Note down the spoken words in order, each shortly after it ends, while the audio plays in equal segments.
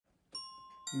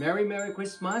Merry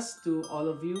Christmas to all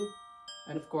of you,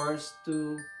 and of course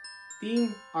to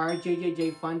Team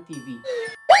Rjjj Fun TV.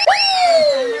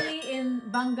 Family in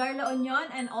Bangar, La Union,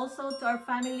 and also to our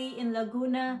family in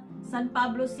Laguna, San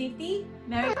Pablo City.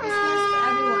 Merry Christmas to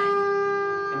everyone.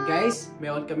 And guys,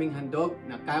 meron kaming handog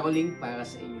na caroling para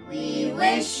sa inyo. We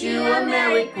wish you a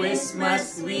Merry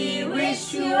Christmas. We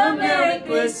wish you a Merry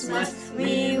Christmas.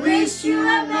 We wish you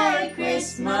a Merry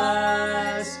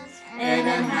Christmas and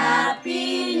a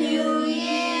Happy New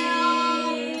Year.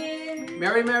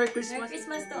 Merry Christmas. Merry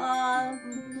Christmas to all.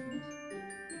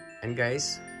 And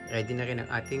guys, ready na rin ang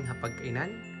ating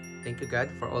hapagkainan. Thank you God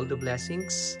for all the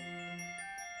blessings.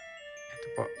 Ito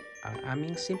po ang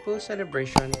aming simple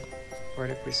celebration for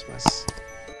the Christmas.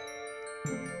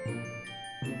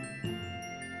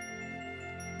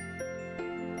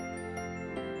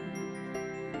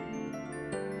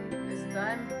 This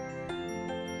done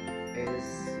is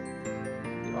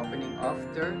the opening of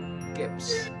their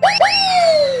gifts.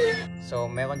 So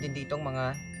meron din ditong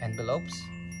mga envelopes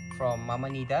from Mama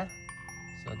Nida.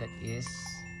 So that is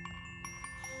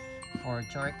for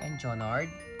Jork and Jonard.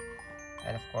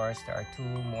 And of course, there are two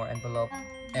more envelopes.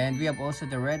 And we have also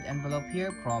the red envelope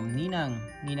here from Ninang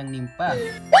Nimpa.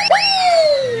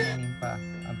 Ninang Nimpa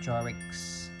of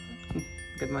Jorik's.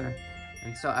 Good morning.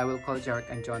 And so I will call Jork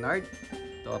and Jonard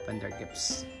to open their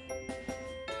gifts.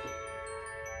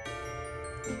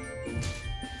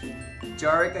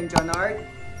 Jork and Jonard,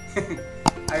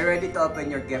 are you ready to open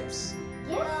your gifts?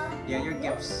 Yeah, your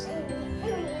gifts.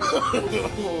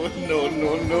 No.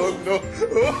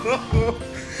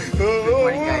 Good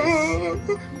morning, guys. So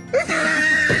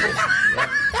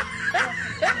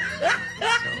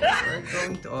we're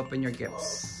going to open your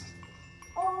gifts.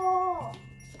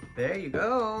 There you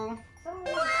go.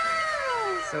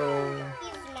 So,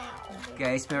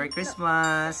 guys, Merry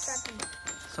Christmas.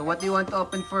 So what do you want to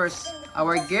open first?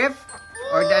 Our gift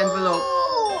or the envelope?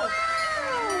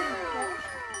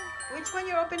 Which one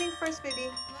you're opening first, baby?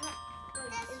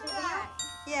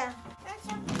 Yeah.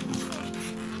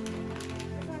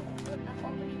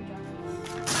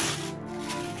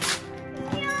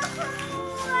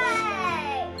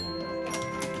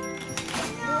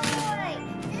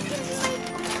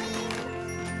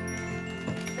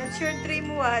 That's your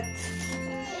dream what?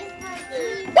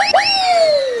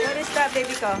 What is that,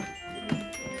 baby ko?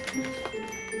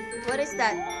 What is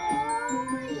that?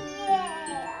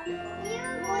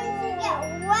 You're going to get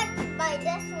wet by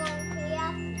this one,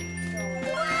 Priya.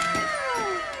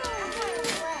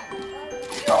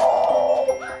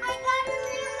 I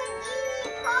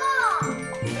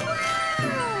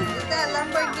got a Lamborghini car. Is that a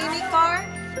Lamborghini car?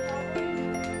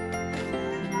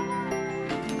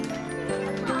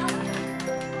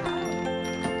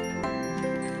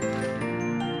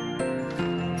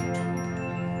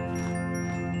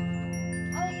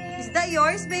 Is that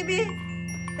yours, baby?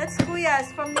 That's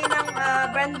Kuya's from Ninang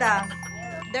Brenda.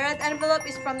 The red envelope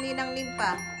is from Ninang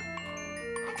Limpa. I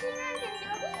think I can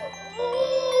do it.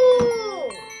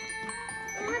 Ooh!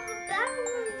 It has a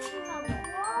battery in the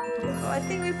wall. Oh, I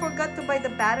think we forgot to buy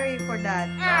the battery for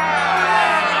that.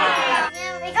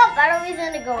 Yeah, we got batteries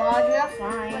in the garage. You're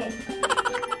fine.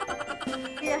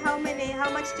 Yeah, how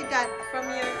much you got from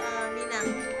your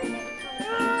Ninang?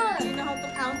 Do you know how to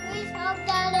count? Please help,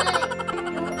 Daddy.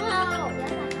 Help.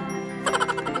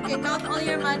 Okay, count all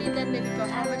your money then, baby ko.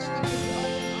 How much did you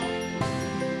get?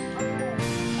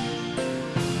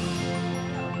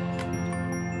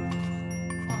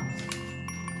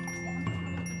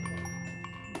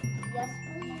 Yes,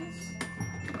 please.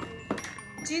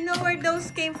 Do you know where those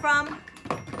came from?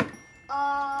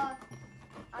 I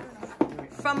don't know.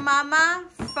 From Mama,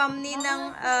 from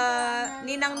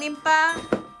Ninang Nimpa,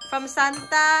 from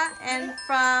Santa, and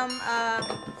from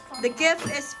the gift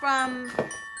is from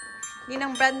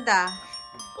Ninang Brenda.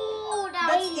 Ooh,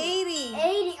 That's 80.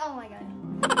 80. Oh my god.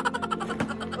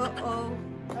 Uh-oh.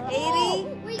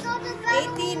 80, We got the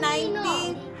 80,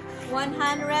 90,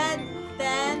 100,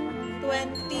 10,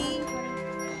 20,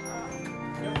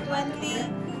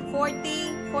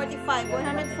 40, 45.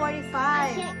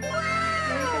 145. Now you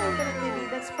can open it, baby.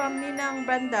 That's from Ninang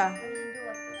Brenda.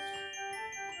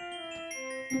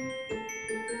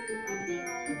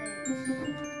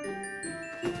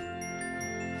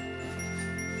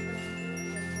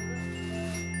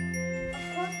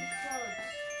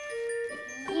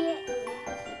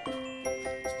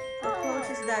 How close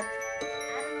is that?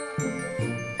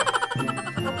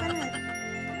 Open it.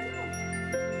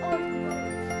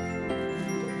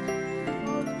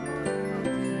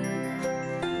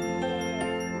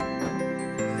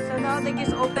 So now they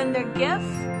just open their gift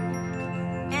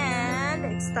and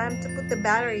it's time to put the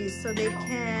batteries so they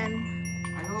can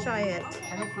try it.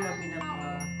 I hope we have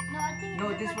enough. No, I think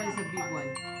No, this one is a big one.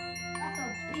 that's a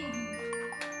big.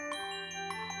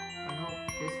 I hope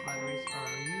these batteries are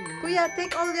new. Kuya,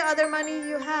 take all the other money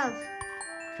you have.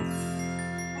 That's a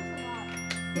lot.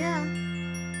 Yeah.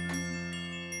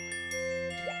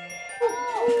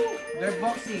 They're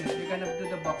boxing. We're gonna do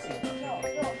the boxing. Yo,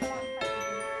 After yo, this. come on.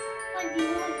 One, do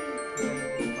you want me? We're gonna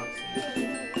do the boxing.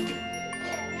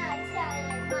 Yeah, it's mine.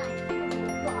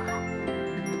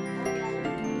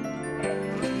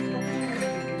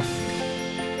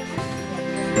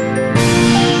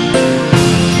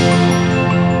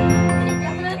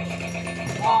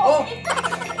 Oh!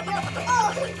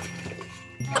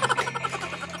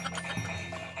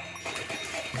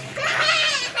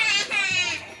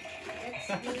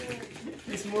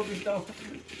 He's moving down.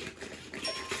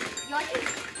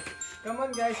 Come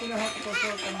on, guys. You know how to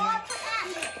control. Come on.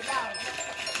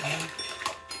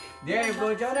 There you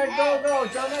go, Jonah. Go, go.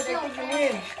 Jonah, I think you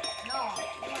win.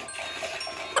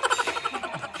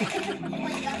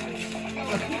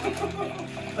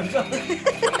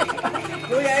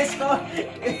 Kuya, it's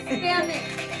gone.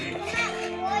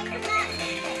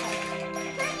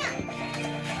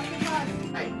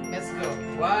 Let's go.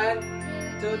 1,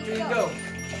 2, 3, go.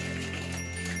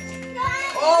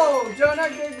 Oh, Jonah,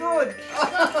 you're good.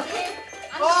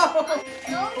 Oh,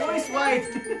 who is white?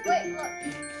 Wait, look.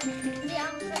 See,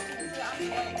 I'm looking. See, I'm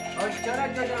white. Oh, Jonah,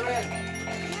 you're the red.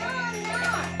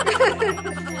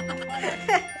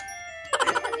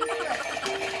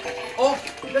 Oh,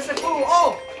 that's a clue.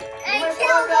 Oh, Hey, my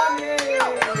kill program. them. Yay.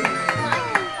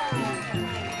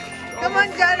 Come on,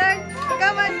 Janard.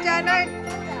 Come on, Janard.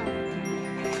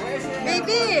 Where's the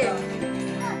Baby. Wait,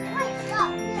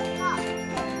 stop. Stop.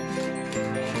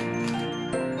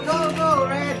 Go, go,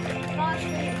 red.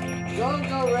 Go,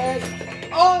 go, red.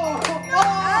 Oh, oh.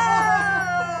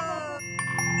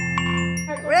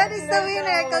 Red is the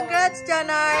winner. Congrats,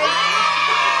 Janard.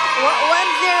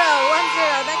 1-0.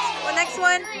 1-0. Next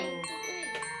one.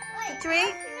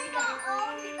 3.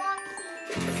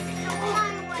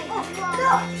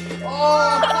 Oh.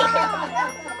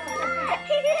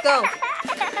 Go.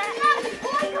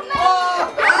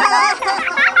 Oh.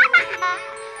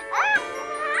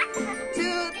 2.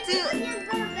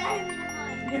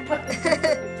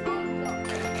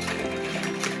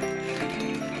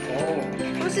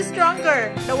 Who's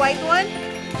stronger? The white one?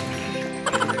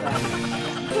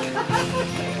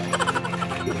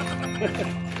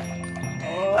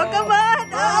 Oh, come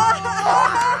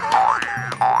on!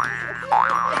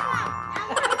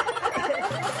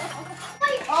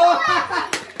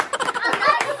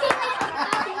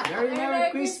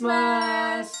 Merry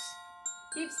Christmas.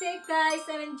 Keep safe, guys,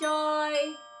 and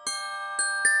enjoy.